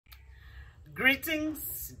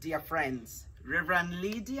Greetings, dear friends. Reverend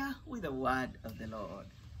Lydia with the word of the Lord.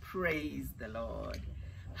 Praise the Lord.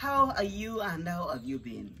 How are you and how have you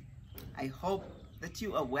been? I hope that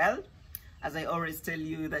you are well. As I always tell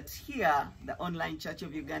you that here, the Online Church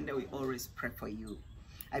of Uganda, we always pray for you.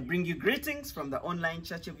 I bring you greetings from the Online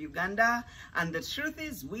Church of Uganda, and the truth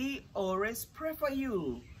is we always pray for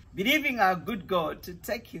you. Believing our good God to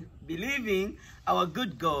take you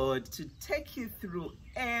through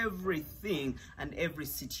everything and every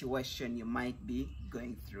situation you might be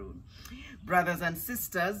going through. Brothers and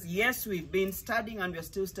sisters, yes, we've been studying and we're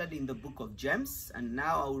still studying the book of James, and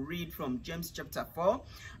now I'll read from James chapter 4,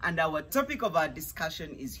 and our topic of our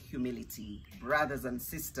discussion is humility. Brothers and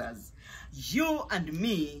sisters, you and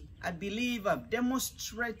me, I believe, have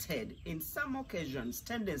demonstrated in some occasions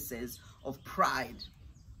tendencies of pride.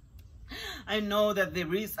 I know that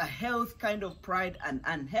there is a health kind of pride and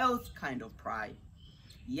unhealth kind of pride.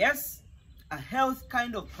 Yes, a health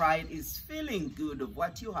kind of pride is feeling good of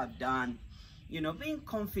what you have done, being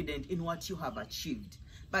confident in what you have achieved.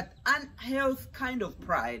 But unhealth kind of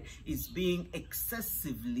pride is being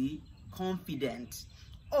excessively confident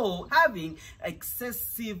or having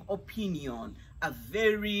excessive opinion, a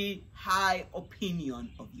very high opinion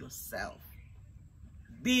of yourself,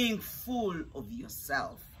 being full of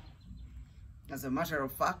yourself. As a matter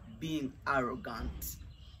of fact, being arrogant,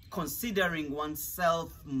 considering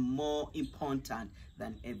oneself more important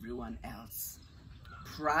than everyone else.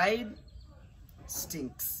 Pride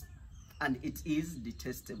stinks, and it is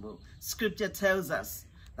detestable. Scripture tells us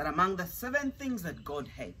that among the 7 things that God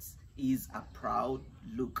hates is a proud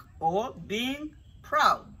look, or being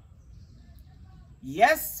proud.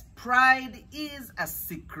 Yes, pride is a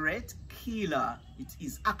secret killer. It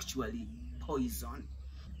is actually poison.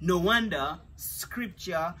 No wonder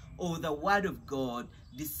Scripture or the Word of God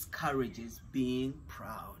discourages being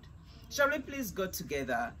proud. Shall we please go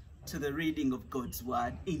together to the reading of God's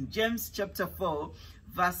Word in James chapter 4,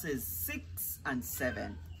 verses 6 and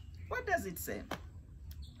 7. What does it say?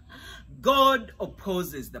 God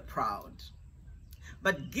opposes the proud,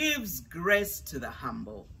 but gives grace to the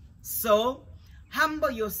humble. So, humble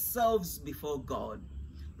yourselves before God.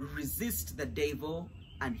 Resist the devil,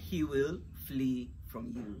 and he will flee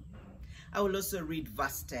from you. I will also read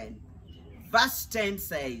verse 10. Verse 10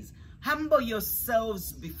 says, humble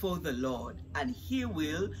yourselves before the Lord, and he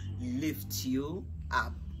will lift you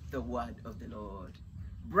up. The word of the Lord.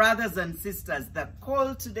 Brothers and sisters, the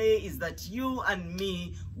call today is that you and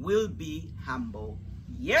me will be humble.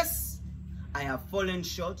 Yes, I have fallen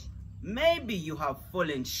short. Maybe you have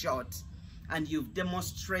fallen short, and you've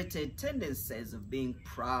demonstrated tendencies of being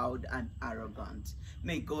proud and arrogant.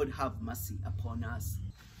 May God have mercy upon us.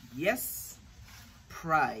 Yes,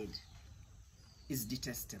 pride is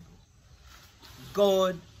detestable.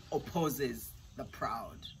 God opposes the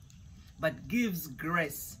proud, but gives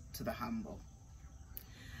grace to the humble.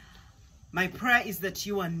 My prayer is that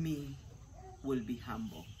you and me will be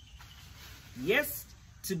humble. Yes,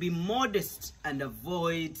 to be modest and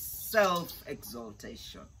avoid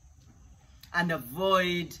self-exaltation, and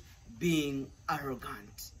avoid being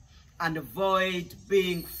arrogant, and avoid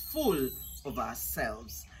being full of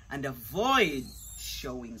ourselves, and avoid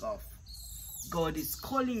showing off. God is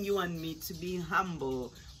calling you and me to be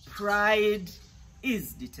humble. Pride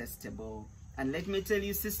is detestable. And let me tell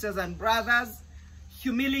you, sisters and brothers,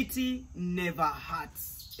 humility never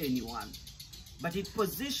hurts anyone, but it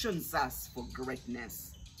positions us for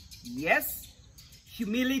greatness. Yes,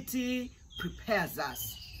 humility prepares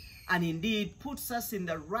us and indeed puts us in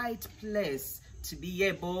the right place to be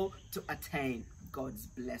able to attain God's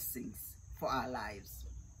blessings for our lives.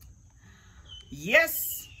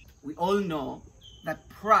 Yes, we all know that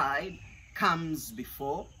pride comes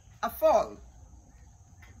before a fall,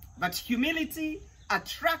 but humility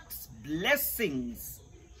attracts blessings,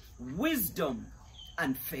 wisdom,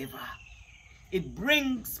 and favor. It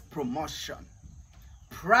brings promotion.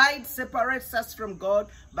 Pride separates us from God,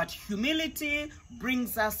 but humility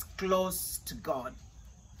brings us close to God.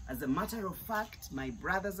 As a matter of fact, my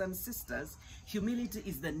brothers and sisters, humility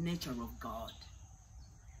is the nature of God.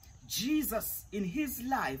 Jesus, in his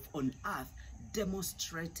life on earth,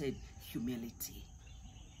 demonstrated humility.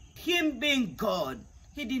 Him being God,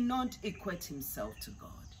 he did not equate himself to God,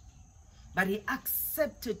 but he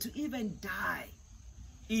accepted to even die.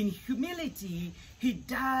 In humility, he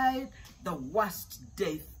died the worst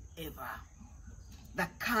death ever. The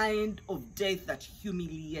kind of death that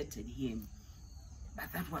humiliated him.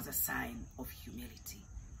 But that was a sign of humility.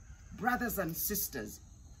 Brothers and sisters,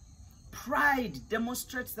 pride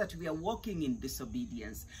demonstrates that we are walking in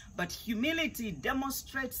disobedience, but humility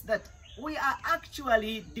demonstrates that we are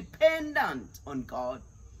actually dependent on God.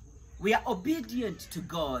 We are obedient to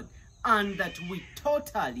God, and that we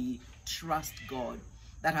totally trust God.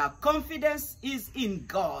 That our confidence is in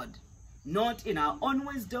God, not in our own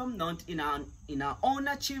wisdom, not in our own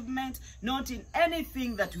achievement, not in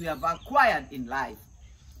anything that we have acquired in life.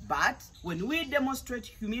 But when we demonstrate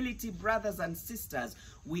humility, brothers and sisters,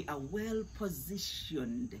 we are well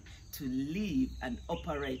positioned to live and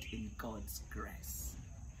operate in God's grace.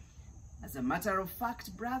 As a matter of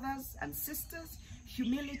fact, brothers and sisters,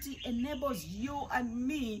 humility enables you and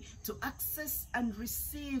me to access and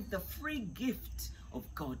receive the free gift of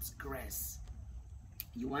God's grace.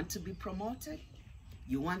 You want to be promoted?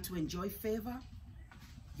 You want to enjoy favor?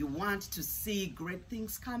 You want to see great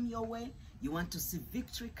things come your way? You want to see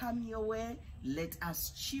victory come your way? Let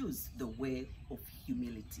us choose the way of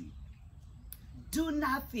humility. Do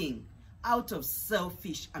nothing out of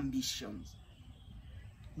selfish ambitions.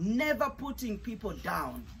 Never putting people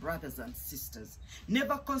down, brothers and sisters.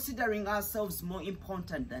 Never considering ourselves more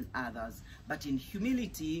important than others, but in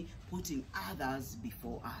humility, putting others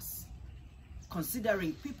before us.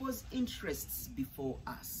 Considering people's interests before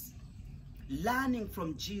us. Learning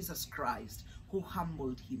from Jesus Christ, who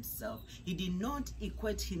humbled himself. He did not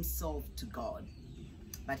equate himself to God,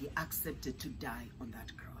 but he accepted to die on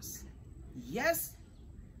that cross. Yes,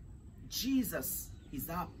 Jesus is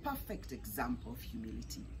our perfect example of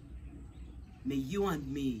humility. May you and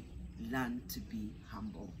me learn to be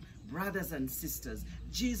humble. Brothers and sisters,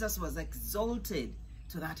 Jesus was exalted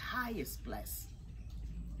to that highest place.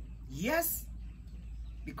 Yes,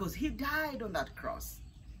 because he died on that cross.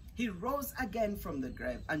 He rose again from the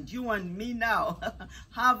grave, and you and me now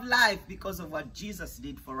have life because of what Jesus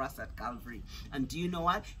did for us at Calvary. And do you know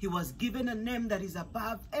what? He was given a name that is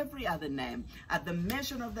above every other name. At the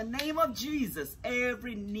mention of the name of Jesus,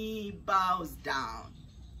 every knee bows down.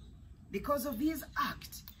 Because of his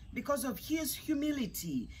act, because of his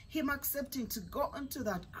humility, him accepting to go onto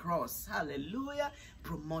that cross, hallelujah,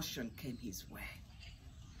 promotion came his way.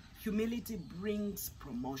 Humility brings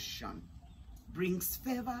promotion, brings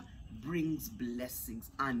favor, brings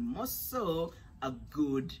blessings, and most so, a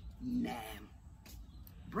good name.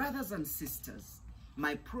 Brothers and sisters,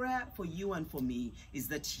 my prayer for you and for me is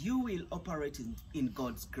that you will operate in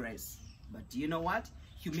God's grace. But do you know what?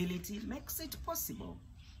 Humility makes it possible.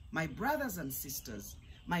 My brothers and sisters,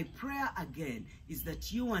 my prayer again is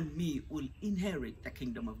that you and me will inherit the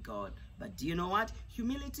kingdom of God. But do you know what?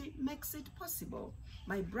 Humility makes it possible.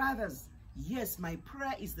 My brothers, yes, my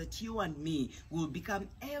prayer is that you and me will become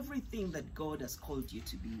everything that God has called you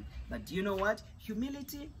to be. But do you know what?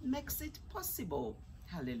 Humility makes it possible.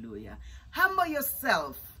 Hallelujah. Humble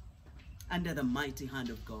yourself under the mighty hand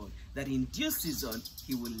of God, that in due season,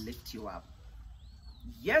 he will lift you up.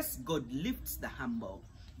 Yes, God lifts the humble.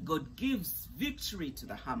 God gives victory to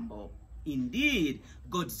the humble. Indeed,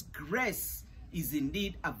 God's grace is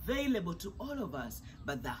indeed available to all of us,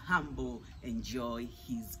 but the humble enjoy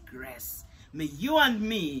his grace. May you and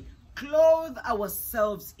me clothe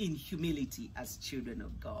ourselves in humility as children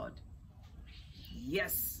of God.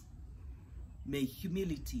 Yes, may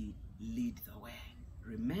humility lead the way.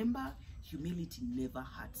 Remember, humility never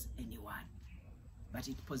hurts anyone, but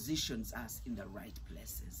it positions us in the right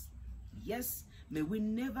places. Yes, may we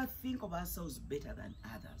never think of ourselves better than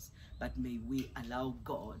others, but may we allow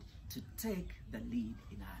God to take the lead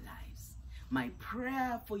in our lives. My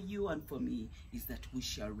prayer for you and for me is that we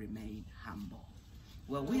shall remain humble.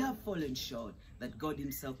 Where we have fallen short, that God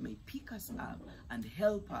himself may pick us up and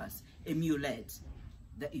help us emulate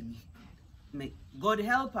may God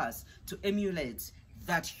help us to emulate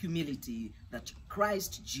that humility that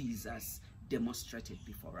Christ Jesus demonstrated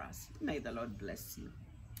before us. May the Lord bless you.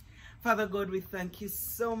 Father God, we thank you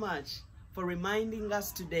so much for reminding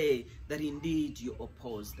us today that indeed you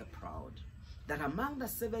oppose the proud. That among the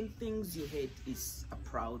 7 things you hate is a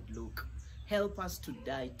proud look. Help us to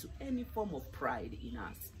die to any form of pride in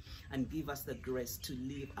us, and give us the grace to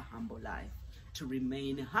live a humble life, to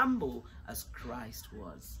remain humble as Christ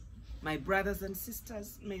was. My brothers and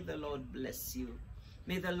sisters, may the Lord bless you.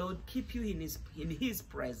 May the Lord keep you in his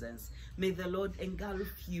presence. May the Lord engulf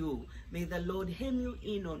you. May the Lord hem you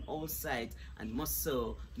in on all sides. And most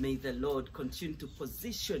so, may the Lord continue to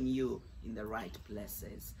position you in the right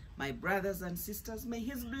places. My brothers and sisters, may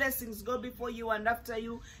his blessings go before you and after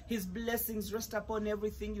you. His blessings rest upon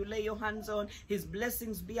everything you lay your hands on. His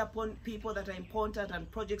blessings be upon people that are important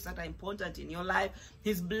and projects that are important in your life.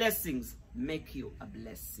 His blessings make you a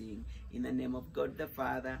blessing. In the name of God the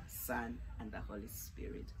Father, Son, and the Holy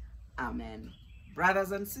Spirit. Amen.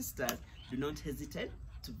 Brothers and sisters, do not hesitate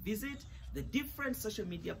to visit the different social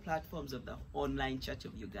media platforms of the Online Church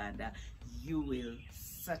of Uganda, you will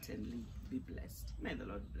certainly be blessed. May the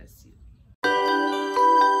Lord bless you.